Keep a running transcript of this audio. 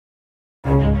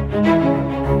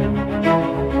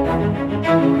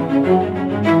Hey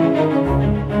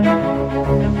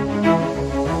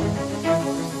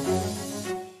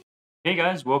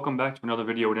guys, welcome back to another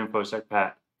video with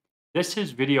InfoSecPat. This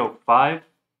is video 5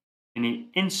 in the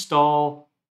Install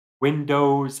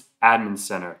Windows Admin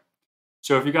Center.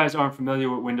 So if you guys aren't familiar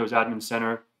with Windows Admin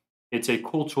Center, it's a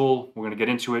cool tool. We're going to get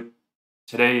into it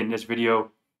today in this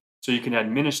video. So you can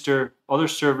administer other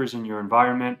servers in your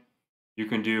environment. You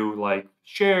can do like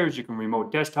shares, you can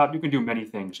remote desktop, you can do many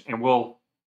things, and we'll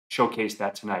showcase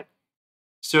that tonight.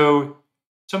 So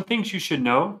some things you should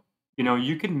know,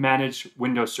 you can manage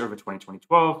Windows Server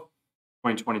 2012,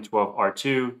 2012 R2,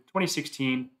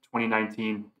 2016,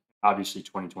 2019, obviously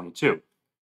 2022,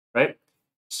 right?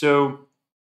 So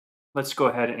let's go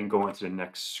ahead and go into the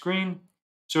next screen.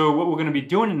 So what we're going to be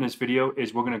doing in this video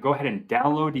is we're going to go ahead and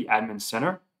download the Admin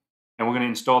Center, and we're going to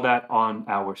install that on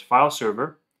our file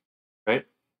server, right?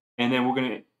 And then we're going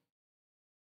to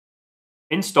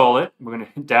install it. We're going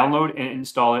to download and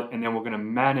install it, and then we're going to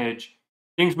manage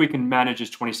things we can manage is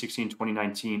 2016,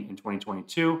 2019, and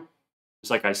 2022.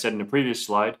 Just like I said in the previous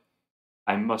slide,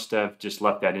 I must have just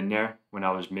left that in there when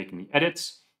I was making the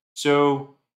edits.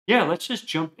 So yeah, let's just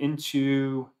jump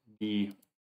into the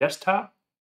desktop.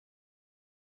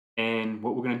 And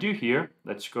what we're going to do here,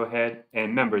 let's go ahead and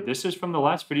remember, this is from the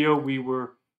last video. We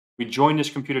joined this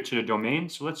computer to the domain.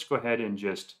 So let's go ahead and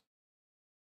just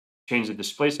change the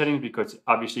display settings, because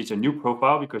obviously it's a new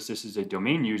profile because this is a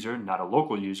domain user, not a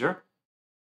local user.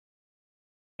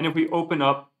 And if we open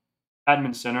up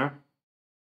Admin Center,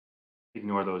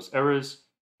 ignore those errors,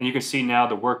 and you can see now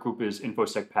the workgroup is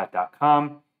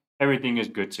InfoSecPat.com. Everything is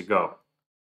good to go,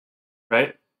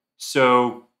 right?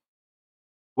 So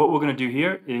what we're going to do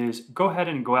here is go ahead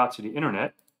and go out to the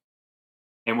internet,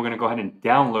 and we're going to go ahead and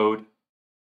download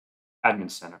Admin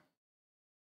Center.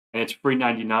 And it's free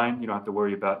 99. You don't have to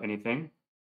worry about anything.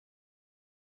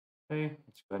 Okay,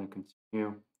 let's go ahead and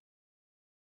continue.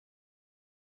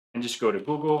 And just go to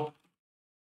Google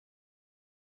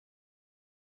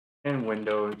and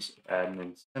Windows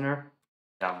Admin Center,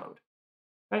 download.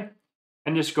 Okay,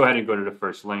 and just go ahead and go to the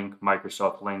first link,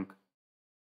 Microsoft link.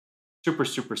 Super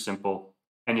simple,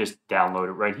 and just download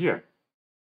it right here.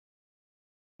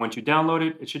 Once you download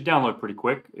it, it should download pretty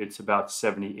quick. It's about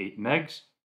 78 megs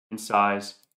in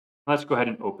size. Let's go ahead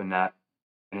and open that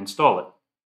and install it.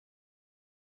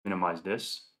 Minimize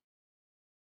this.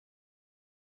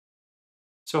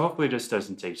 So hopefully this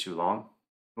doesn't take too long.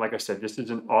 Like I said, this is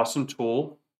an awesome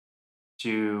tool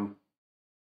to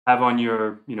have on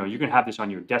your, you can have this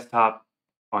on your desktop,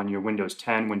 on your Windows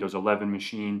 10, Windows 11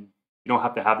 machine. You don't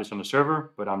have to have this on the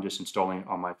server, but I'm just installing it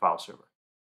on my file server.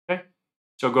 Okay,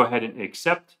 so go ahead and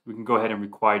accept. We can go ahead and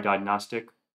require diagnostic.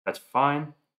 That's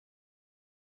fine.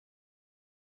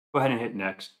 Go ahead and hit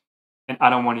next. And I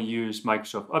don't want to use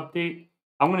Microsoft Update.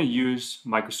 I'm going to use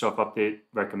Microsoft Update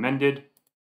recommended.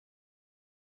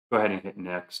 Go ahead and hit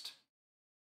next.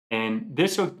 And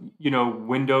this,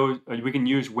 Windows, we can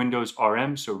use Windows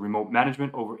RM, so remote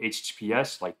management over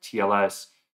HTTPS, like TLS,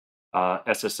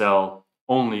 SSL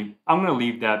only. I'm going to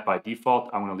leave that by default.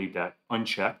 I'm going to leave that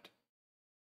unchecked.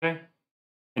 Okay.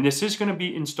 And this is going to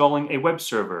be installing a web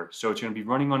server. So it's going to be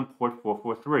running on port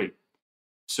 443.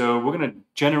 So we're going to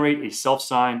generate a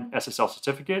self-signed SSL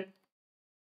certificate.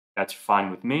 That's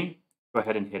fine with me. Go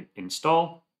ahead and hit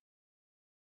install.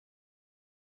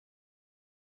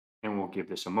 And we'll give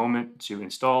this a moment to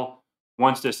install.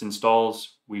 Once this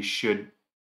installs, we should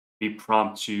be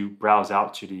prompt to browse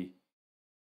out to the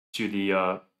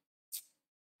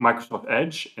Microsoft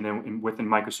Edge, and then within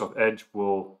Microsoft Edge,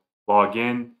 we'll log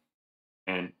in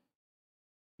and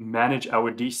manage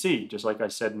our DC, just like I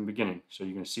said in the beginning. So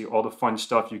you're going to see all the fun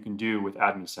stuff you can do with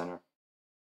Admin Center.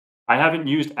 I haven't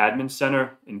used Admin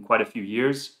Center in quite a few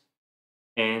years,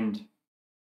 and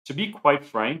to be quite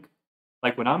frank,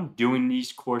 like when I'm doing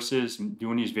these courses and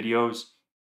doing these videos,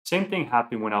 same thing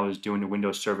happened when I was doing the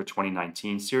Windows Server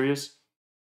 2019 series.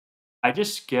 I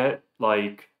just get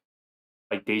like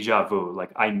deja vu.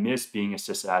 Like I miss being a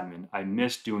sysadmin. I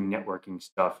miss doing networking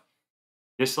stuff.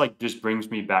 This just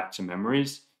brings me back to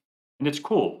memories, and it's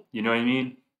cool. You know what I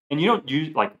mean? And you don't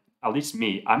use, like, at least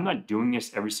me, I'm not doing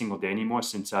this every single day anymore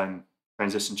since I'm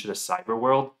transitioned to the cyber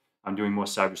world. I'm doing more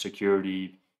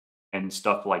cybersecurity and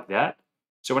stuff like that.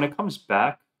 So when it comes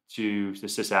back to the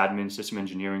sysadmin, system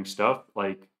engineering stuff,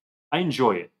 like I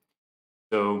enjoy it.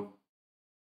 So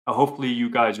hopefully you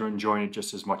guys are enjoying it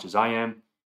just as much as I am.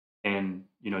 And,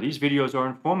 these videos are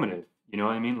informative. You know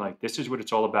what I mean? Like this is what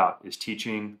it's all about, is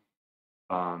teaching,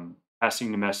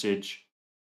 passing the message,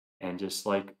 and just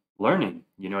like learning.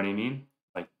 You know what I mean?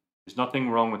 Like there's nothing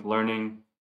wrong with learning.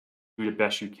 Do the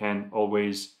best you can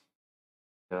always.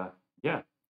 Yeah.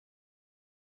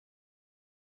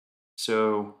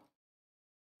 So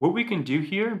what we can do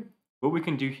here, what we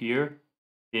can do here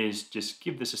is just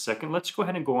give this a second. Let's go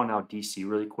ahead and go on our DC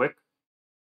really quick.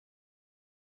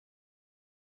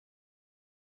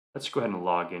 Let's go ahead and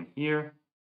log in here.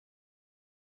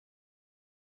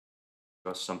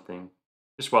 Or something.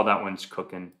 Just while that one's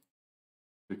cooking,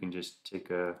 we can just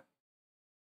take a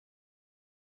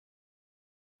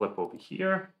flip over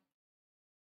here.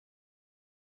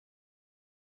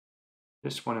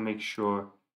 Just want to make sure.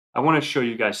 I want to show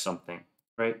you guys something,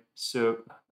 right? So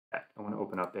I want to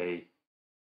open up a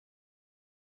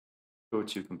go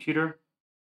to computer.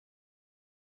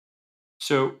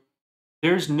 So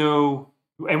there's no,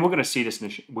 and we're going to see this.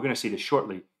 We're going to see this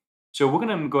shortly. So we're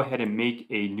going to go ahead and make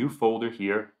a new folder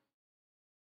here.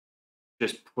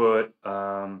 Just put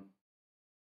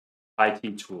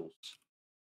IT tools.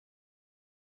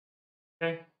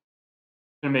 Okay,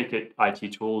 going to make it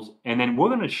IT tools, and then we're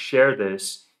going to share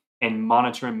this and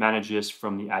monitor and manage this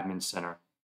from the admin center.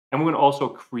 And we're going to also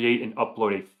create and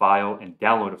upload a file and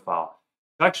download a file.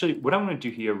 Actually, what I'm going to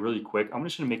do here really quick, I'm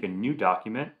just going to make a new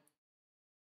document,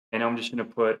 and I'm just going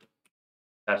to put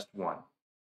test one.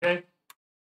 Okay.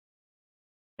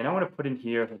 And I want to put in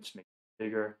here, let's make it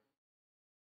bigger.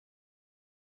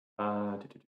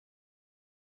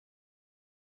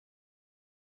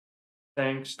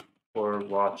 Thanks for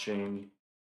watching,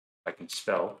 I can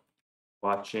spell,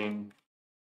 watching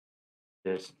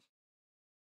this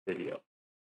video.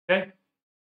 Okay,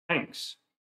 thanks,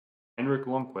 Henrik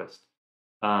Lundqvist.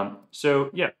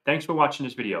 So yeah, thanks for watching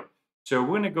this video. So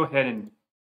we're gonna go ahead and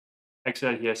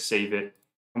exit out here, save it,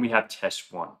 and we have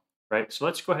test one, right? So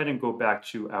let's go ahead and go back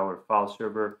to our file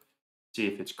server, see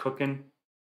if it's cooking.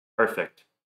 Perfect.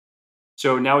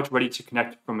 So now it's ready to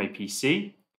connect from a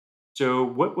PC. So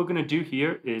what we're gonna do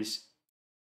here is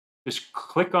just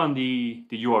click on the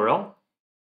URL,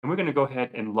 and we're gonna go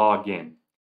ahead and log in.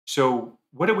 So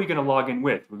what are we gonna log in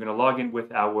with? We're gonna log in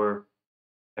with our,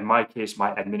 in my case,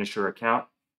 my administrator account,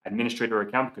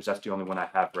 because that's the only one I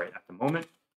have right at the moment.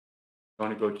 I'm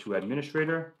going to go to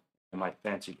administrator and my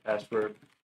fancy password.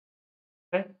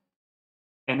 Okay.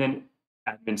 And then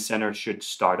admin center should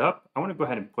start up. I want to go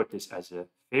ahead and put this as a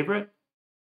favorite.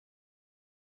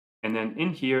 And then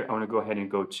in here, I want to go ahead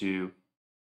and go to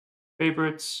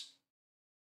favorites,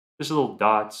 just little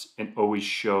dots, and always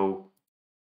show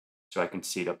so I can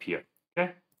see it up here.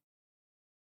 Okay.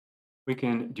 We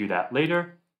can do that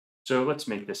later. So let's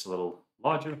make this a little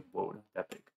larger. Whoa, not that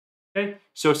big. Okay,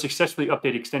 so successfully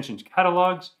update extensions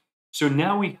catalogs. So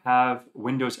now we have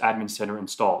Windows Admin Center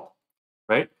installed,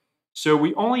 right? So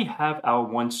we only have our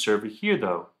one server here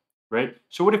though, right?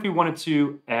 So what if we wanted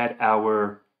to add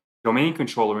our domain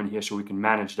controller in here so we can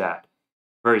manage that?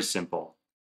 Very simple.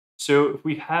 So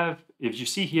if you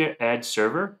see here, add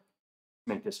server,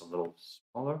 make this a little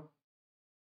smaller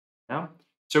now.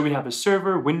 So we have a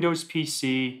server, Windows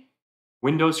PC,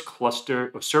 Windows cluster,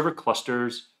 or server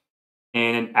clusters,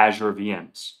 and an Azure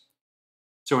VMs.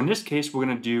 So in this case, we're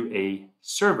going to do a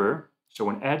server. So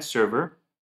an add server.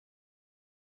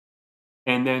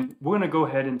 And then we're going to go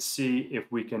ahead and see if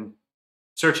we can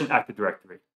search an Active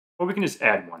Directory. Or we can just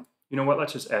add one. You know what?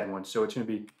 Let's just add one. So it's going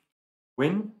to be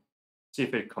win. See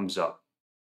if it comes up.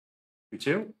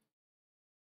 Q2.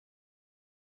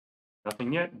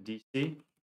 Nothing yet. DC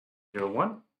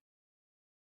 01.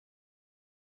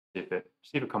 See if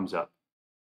it comes up.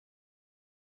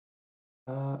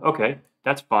 Okay,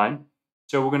 that's fine.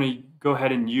 So we're going to go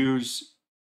ahead and use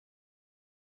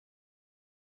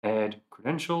add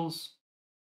credentials.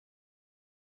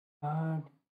 All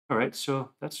right,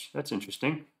 so that's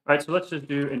interesting. All right, so let's just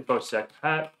do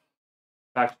InfoSecPat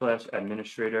 /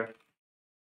 administrator,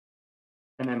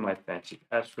 and then my fancy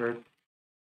password.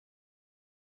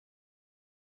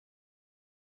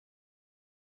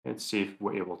 Let's see if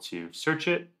we're able to search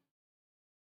it.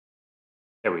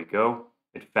 There we go.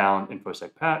 It found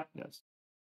InfoSecPat. Yes.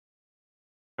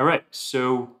 All right,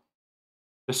 so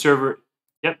the server,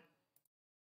 yep,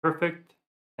 perfect.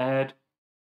 Add,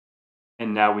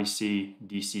 and now we see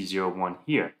DC01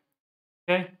 here.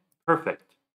 Okay,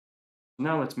 perfect.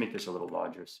 Now let's make this a little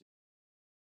larger.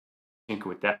 Tinker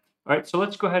with that. All right, so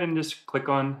let's go ahead and just click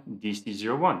on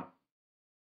DC01.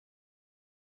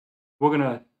 We're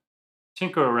gonna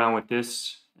tinker around with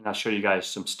this, and I'll show you guys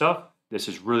some stuff. This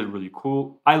is really, really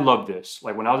cool. I love this.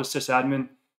 Like when I was a sysadmin,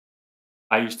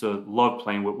 I used to love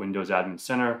playing with Windows Admin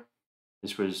Center.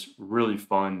 This was really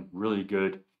fun, really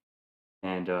good.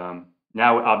 And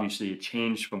now, obviously, it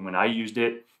changed from when I used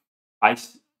it.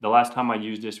 The last time I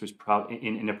used this was probably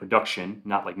in a production,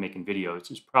 not like making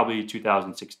videos. It's probably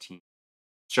 2016,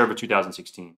 server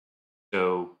 2016.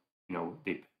 So, you know,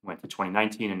 they went to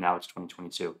 2019 and now it's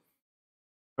 2022.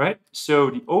 right?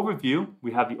 So the overview,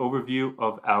 we have the overview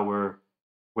of our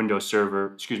Windows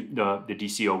server, excuse me, the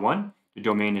DC01. The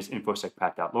domain is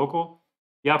InfoSecPat.local.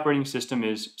 The operating system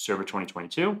is Server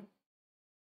 2022.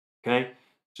 Okay,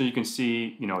 so you can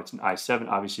see, it's an i7.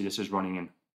 Obviously, this is running in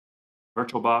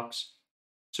VirtualBox.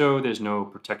 So there's no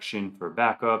protection for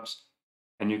backups.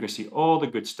 And you can see all the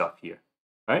good stuff here,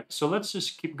 right? So let's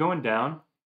just keep going down.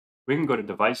 We can go to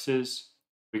devices.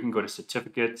 We can go to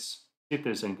certificates. See if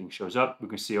there's anything shows up. We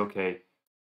can see, okay,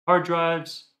 hard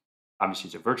drives. Obviously,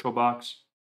 it's a VirtualBox.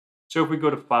 So if we go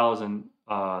to files and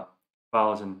file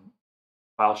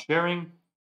sharing,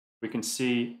 we can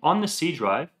see on the C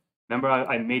drive. Remember,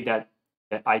 I made that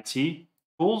IT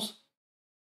tools,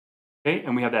 okay,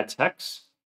 and we have that text.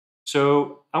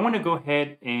 So I want to go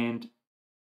ahead and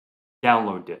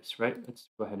download this, right? Let's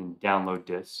go ahead and download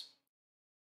this.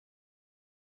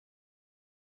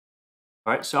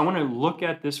 All right, so I want to look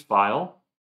at this file.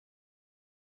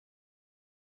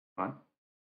 Come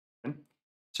on.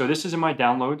 So this is in my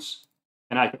downloads,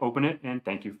 and I can open it and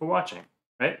thank you for watching,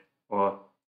 right? Or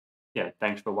yeah,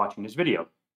 thanks for watching this video.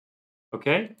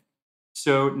 Okay,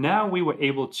 so now we were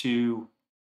able to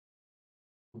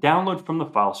download from the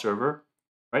file server,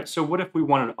 right? So what if we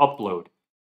wanted to upload?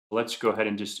 Let's go ahead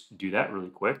and just do that really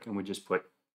quick, and we just put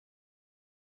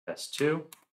S2,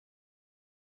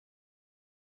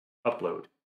 upload,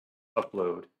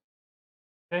 upload,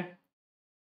 okay?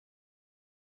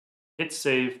 Hit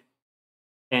save,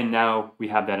 and now we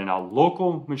have that in our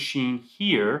local machine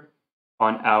here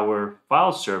on our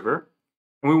file server,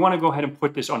 and we want to go ahead and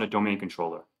put this on a domain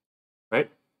controller,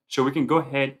 right? So we can go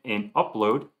ahead and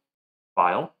upload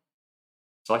file,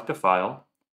 select the file,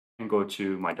 and go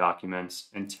to my documents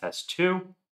and test2,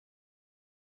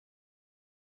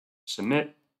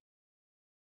 submit.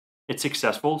 It's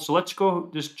successful. So let's go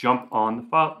just jump on the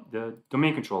file, the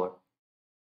domain controller.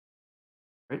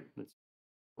 Right? Let's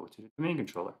go to the domain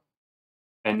controller.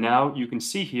 And now you can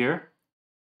see here,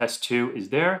 test2 is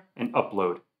there and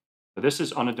upload. So this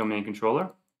is on a domain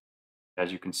controller,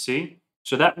 as you can see.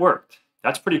 So that worked.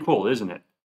 That's pretty cool, isn't it?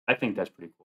 I think that's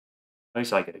pretty cool. At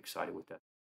least I get excited with that.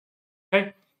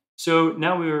 Okay, so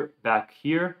now we're back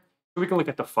here. So we can look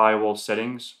at the firewall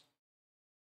settings.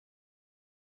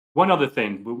 One other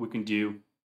thing we can do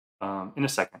in a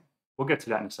second. We'll get to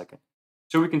that in a second.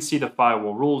 So we can see the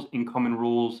firewall rules, incoming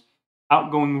rules,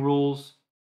 outgoing rules,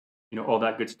 all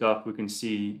that good stuff. We can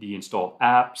see the installed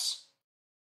apps.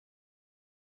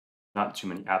 Not too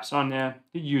many apps on there.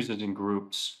 The users and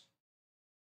groups.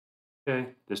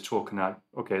 Okay, this tool cannot.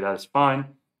 Okay, that is fine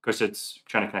because it's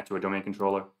trying to connect to a domain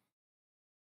controller.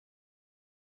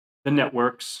 The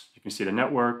networks, you can see the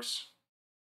networks.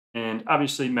 And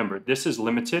obviously, remember, this is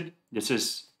limited. This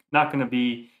is not going to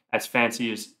be as fancy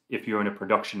as if you're in a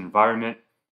production environment.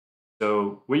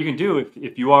 So what you can do,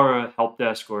 if you are a help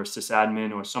desk or a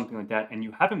sysadmin or something like that, and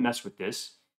you haven't messed with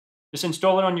this, just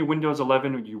install it on your Windows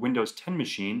 11 or your Windows 10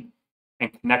 machine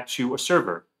and connect to a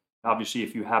server. Obviously,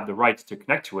 if you have the rights to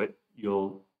connect to it,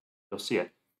 you'll see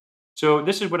it. So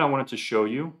this is what I wanted to show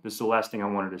you. This is the last thing I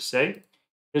wanted to say,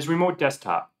 is remote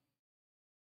desktop.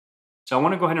 So I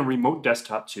want to go ahead and remote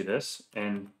desktop to this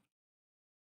and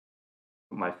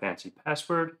put my fancy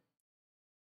password.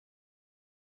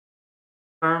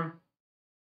 Confirm,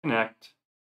 connect,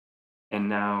 and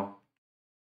now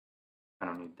I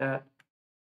don't need that.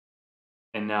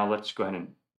 And now let's go ahead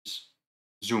and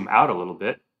zoom out a little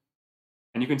bit.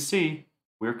 And you can see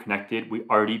we're connected. We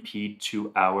RDP'd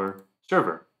to our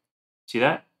server. See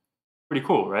that? Pretty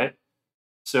cool, right?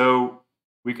 So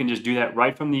we can just do that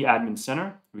right from the admin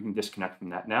center. We can disconnect from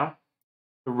that now.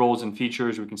 The roles and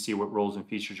features, we can see what roles and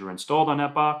features are installed on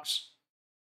that box,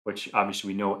 which obviously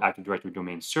we know Active Directory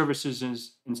Domain Services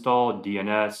is installed,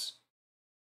 DNS,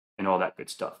 and all that good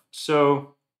stuff.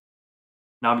 So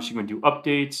now obviously we're going to do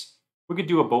updates. We could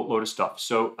do a boatload of stuff.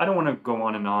 So I don't want to go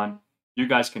on and on. You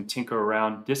guys can tinker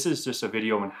around. This is just a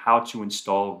video on how to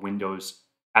install Windows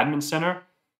Admin Center.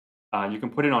 You can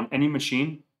put it on any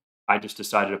machine. I just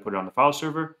decided to put it on the file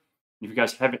server. If you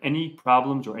guys have any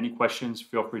problems or any questions,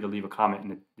 feel free to leave a comment in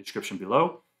the description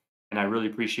below. And I really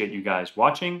appreciate you guys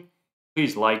watching.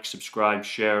 Please like, subscribe,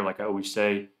 share, like I always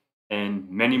say, and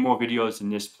many more videos in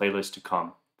this playlist to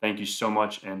come. Thank you so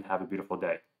much and have a beautiful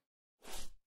day.